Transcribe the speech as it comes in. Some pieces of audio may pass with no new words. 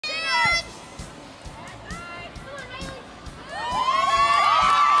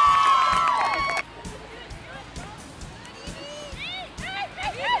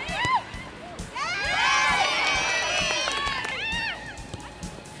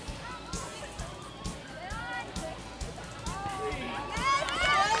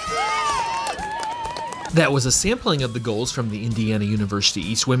That was a sampling of the goals from the Indiana University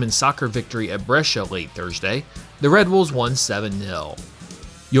East women's soccer victory at Brescia late Thursday. The Red Wolves won 7-0.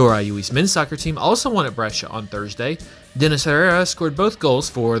 Your IU East men's soccer team also won at Brescia on Thursday. Dennis Herrera scored both goals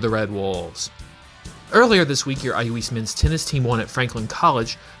for the Red Wolves. Earlier this week, your IU East men's tennis team won at Franklin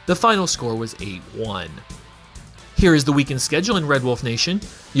College. The final score was 8-1. Here is the weekend schedule in Red Wolf Nation.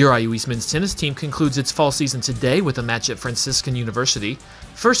 Your IU East men's tennis team concludes its fall season today with a match at Franciscan University.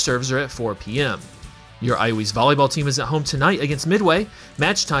 First serves are at 4 p.m. Your IU East volleyball team is at home tonight against Midway.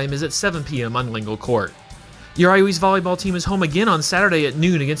 Match time is at 7 p.m. on Lingle Court. Your IU East volleyball team is home again on Saturday at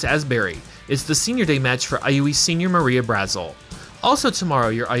noon against Asbury. It's the senior day match for IU East senior Maria Brazel. Also tomorrow,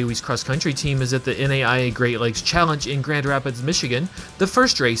 your IU East cross-country team is at the NAIA Great Lakes Challenge in Grand Rapids, Michigan. The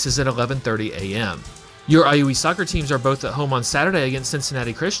first race is at 11:30 a.m. Your IU East soccer teams are both at home on Saturday against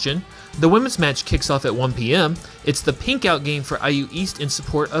Cincinnati Christian. The women's match kicks off at 1 p.m. It's the pink out game for IU East in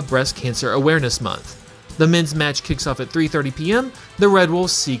support of Breast Cancer Awareness Month. The men's match kicks off at 3:30 p.m. The Red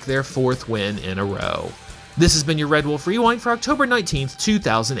Wolves seek their 4th win in a row. This has been your Red Wolf Rewind for October 19th,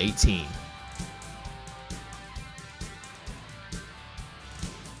 2018.